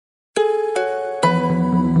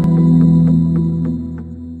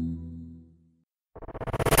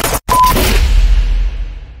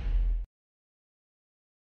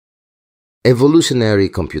Evolutionary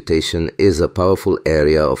computation is a powerful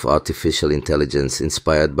area of artificial intelligence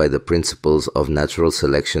inspired by the principles of natural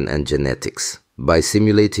selection and genetics. By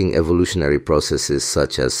simulating evolutionary processes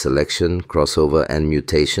such as selection, crossover, and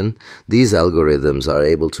mutation, these algorithms are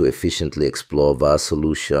able to efficiently explore vast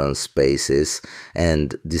solution spaces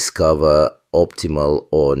and discover optimal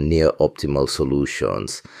or near-optimal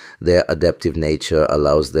solutions. Their adaptive nature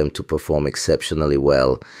allows them to perform exceptionally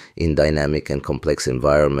well in dynamic and complex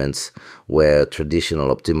environments where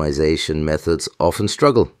traditional optimization methods often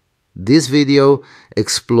struggle. This video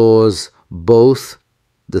explores both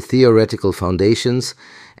the theoretical foundations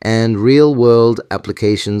and real-world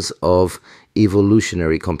applications of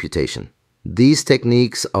evolutionary computation. These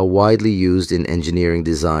techniques are widely used in engineering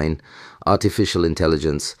design, artificial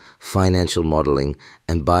intelligence, financial modeling,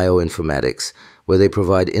 and bioinformatics, where they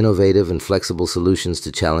provide innovative and flexible solutions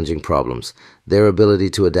to challenging problems. Their ability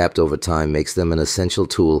to adapt over time makes them an essential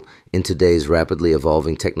tool in today's rapidly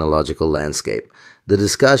evolving technological landscape. The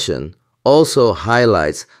discussion also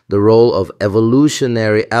highlights the role of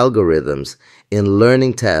evolutionary algorithms in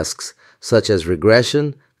learning tasks such as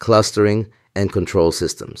regression, clustering, and control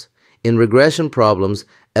systems. In regression problems,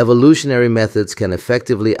 evolutionary methods can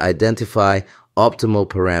effectively identify optimal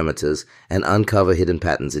parameters and uncover hidden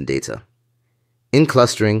patterns in data. In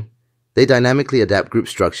clustering, they dynamically adapt group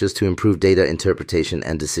structures to improve data interpretation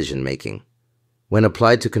and decision-making. When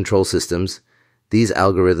applied to control systems, these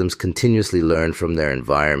algorithms continuously learn from their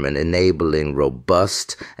environment, enabling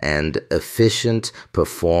robust and efficient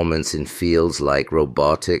performance in fields like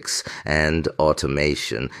robotics and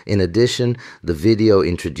automation. In addition, the video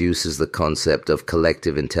introduces the concept of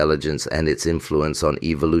collective intelligence and its influence on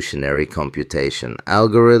evolutionary computation.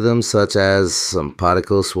 Algorithms such as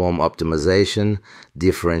particle swarm optimization,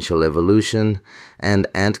 differential evolution, and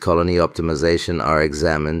ant colony optimization are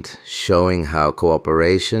examined, showing how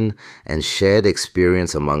cooperation and shared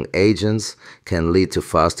experience among agents can lead to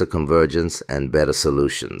faster convergence and better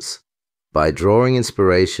solutions. By drawing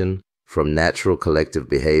inspiration from natural collective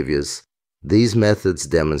behaviors, these methods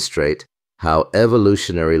demonstrate how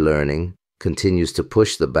evolutionary learning continues to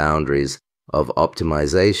push the boundaries of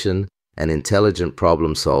optimization and intelligent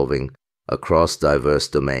problem solving across diverse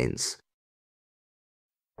domains.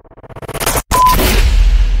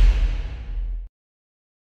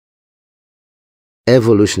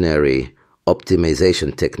 Evolutionary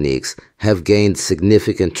optimization techniques have gained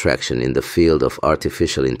significant traction in the field of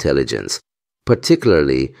artificial intelligence,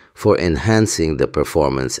 particularly for enhancing the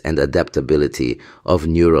performance and adaptability of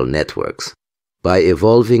neural networks. By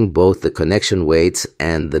evolving both the connection weights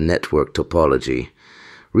and the network topology,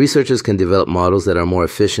 researchers can develop models that are more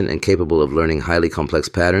efficient and capable of learning highly complex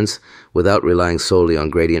patterns without relying solely on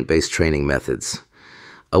gradient-based training methods.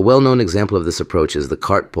 A well-known example of this approach is the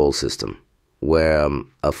cart-pole system, where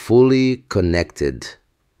a fully connected,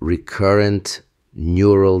 recurrent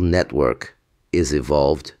neural network is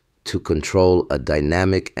evolved to control a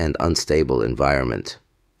dynamic and unstable environment.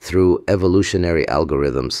 Through evolutionary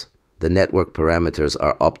algorithms, the network parameters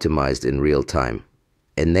are optimized in real time,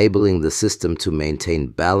 enabling the system to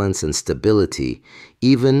maintain balance and stability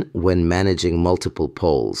even when managing multiple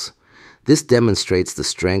poles. This demonstrates the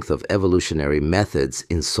strength of evolutionary methods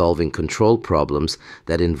in solving control problems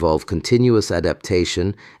that involve continuous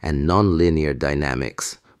adaptation and nonlinear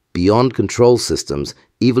dynamics. Beyond control systems,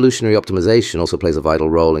 evolutionary optimization also plays a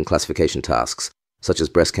vital role in classification tasks, such as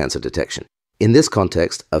breast cancer detection. In this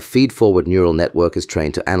context, a feed-forward neural network is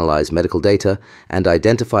trained to analyze medical data and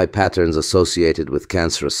identify patterns associated with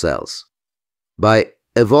cancerous cells. By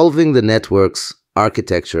evolving the network's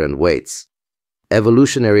architecture and weights,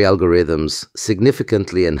 evolutionary algorithms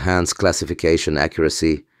significantly enhance classification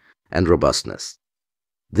accuracy and robustness.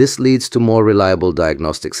 This leads to more reliable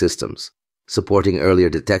diagnostic systems, supporting earlier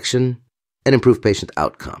detection and improved patient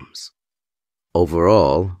outcomes.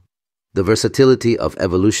 Overall, the versatility of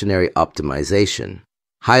evolutionary optimization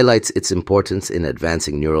highlights its importance in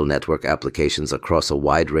advancing neural network applications across a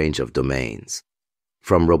wide range of domains,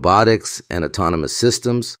 from robotics and autonomous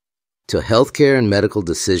systems to healthcare and medical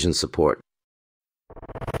decision support.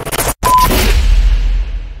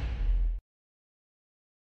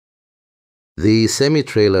 The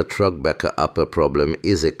semi-trailer truck backer upper problem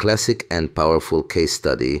is a classic and powerful case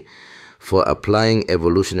study for applying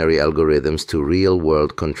evolutionary algorithms to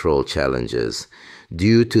real-world control challenges.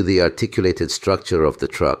 Due to the articulated structure of the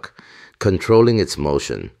truck, controlling its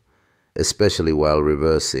motion, especially while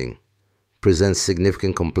reversing, presents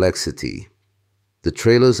significant complexity. The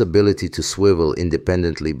trailer's ability to swivel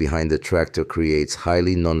independently behind the tractor creates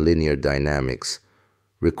highly nonlinear dynamics,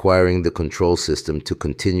 requiring the control system to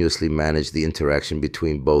continuously manage the interaction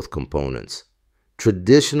between both components.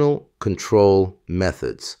 Traditional control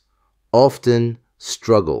methods often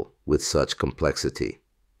struggle with such complexity,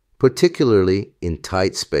 particularly in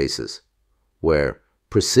tight spaces where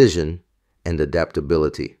precision and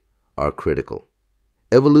adaptability are critical.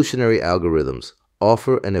 Evolutionary algorithms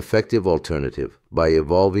offer an effective alternative by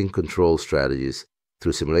evolving control strategies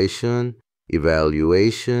through simulation,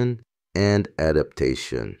 evaluation, and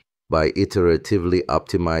adaptation. By iteratively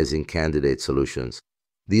optimizing candidate solutions,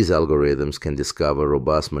 these algorithms can discover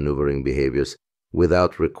robust maneuvering behaviors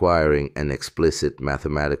without requiring an explicit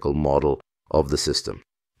mathematical model of the system.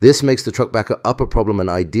 This makes the truckbacker upper problem an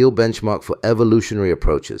ideal benchmark for evolutionary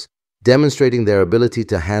approaches, demonstrating their ability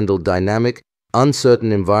to handle dynamic,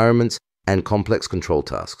 uncertain environments and complex control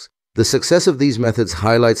tasks. The success of these methods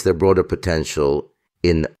highlights their broader potential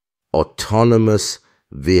in autonomous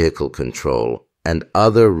vehicle control and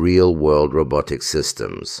other real-world robotic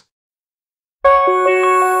systems.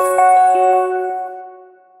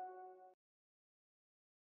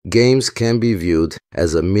 Games can be viewed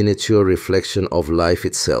as a miniature reflection of life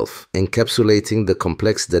itself, encapsulating the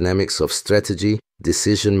complex dynamics of strategy,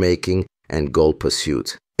 decision-making, and goal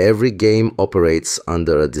pursuit. Every game operates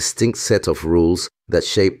under a distinct set of rules that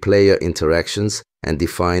shape player interactions and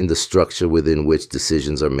define the structure within which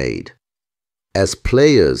decisions are made. As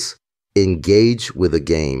players engage with a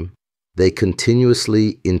game, they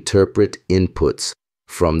continuously interpret inputs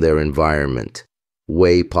from their environment,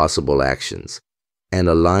 weigh possible actions, and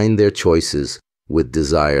align their choices with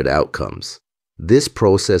desired outcomes. This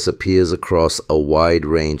process appears across a wide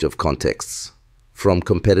range of contexts, from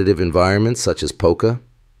competitive environments such as poker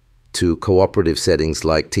to cooperative settings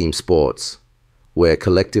like team sports, where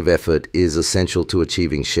collective effort is essential to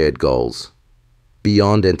achieving shared goals.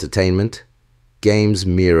 Beyond entertainment, games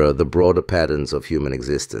mirror the broader patterns of human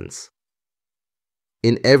existence.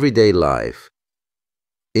 In everyday life,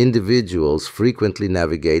 individuals frequently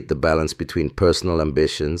navigate the balance between personal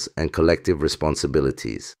ambitions and collective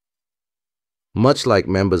responsibilities, much like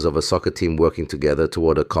members of a soccer team working together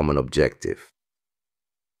toward a common objective.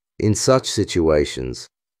 In such situations,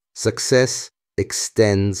 success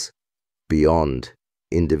extends beyond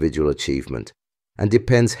individual achievement and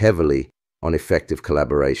depends heavily on effective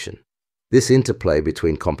collaboration. This interplay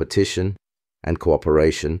between competition and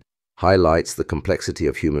cooperation highlights the complexity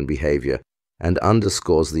of human behavior and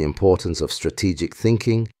underscores the importance of strategic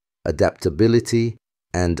thinking, adaptability,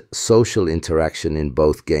 and social interaction in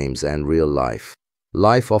both games and real life.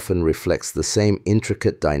 Life often reflects the same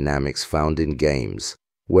intricate dynamics found in games,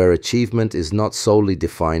 where achievement is not solely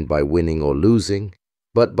defined by winning or losing,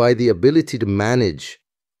 but by the ability to manage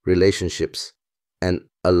relationships and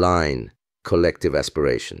align collective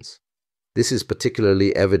aspirations. This is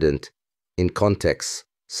particularly evident in contexts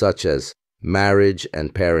such as marriage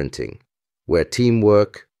and parenting, where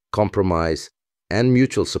teamwork, compromise, and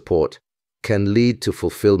mutual support can lead to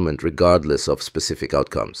fulfillment regardless of specific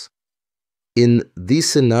outcomes. In these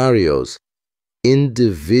scenarios,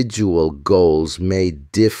 individual goals may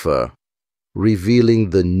differ, revealing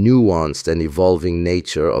the nuanced and evolving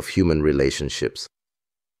nature of human relationships.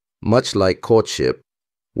 Much like courtship,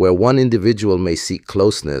 where one individual may seek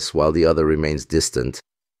closeness while the other remains distant,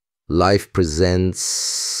 life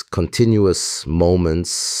presents continuous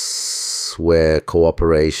moments where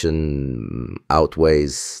cooperation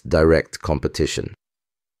outweighs direct competition.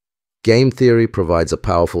 Game theory provides a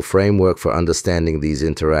powerful framework for understanding these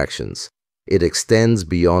interactions. It extends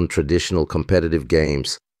beyond traditional competitive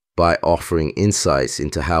games by offering insights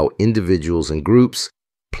into how individuals and groups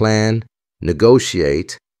plan,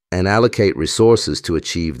 negotiate, and allocate resources to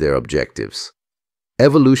achieve their objectives.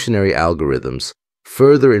 Evolutionary algorithms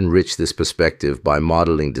further enrich this perspective by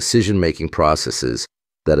modeling decision-making processes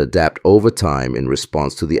that adapt over time in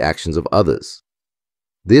response to the actions of others.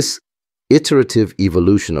 This iterative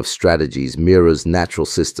evolution of strategies mirrors natural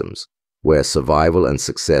systems, where survival and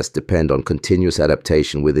success depend on continuous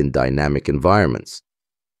adaptation within dynamic environments.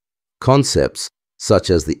 Concepts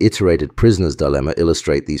such as the iterated prisoner's dilemma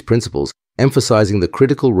illustrate these principles, emphasizing the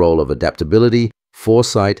critical role of adaptability,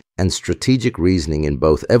 foresight, and strategic reasoning in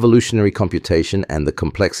both evolutionary computation and the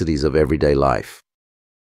complexities of everyday life.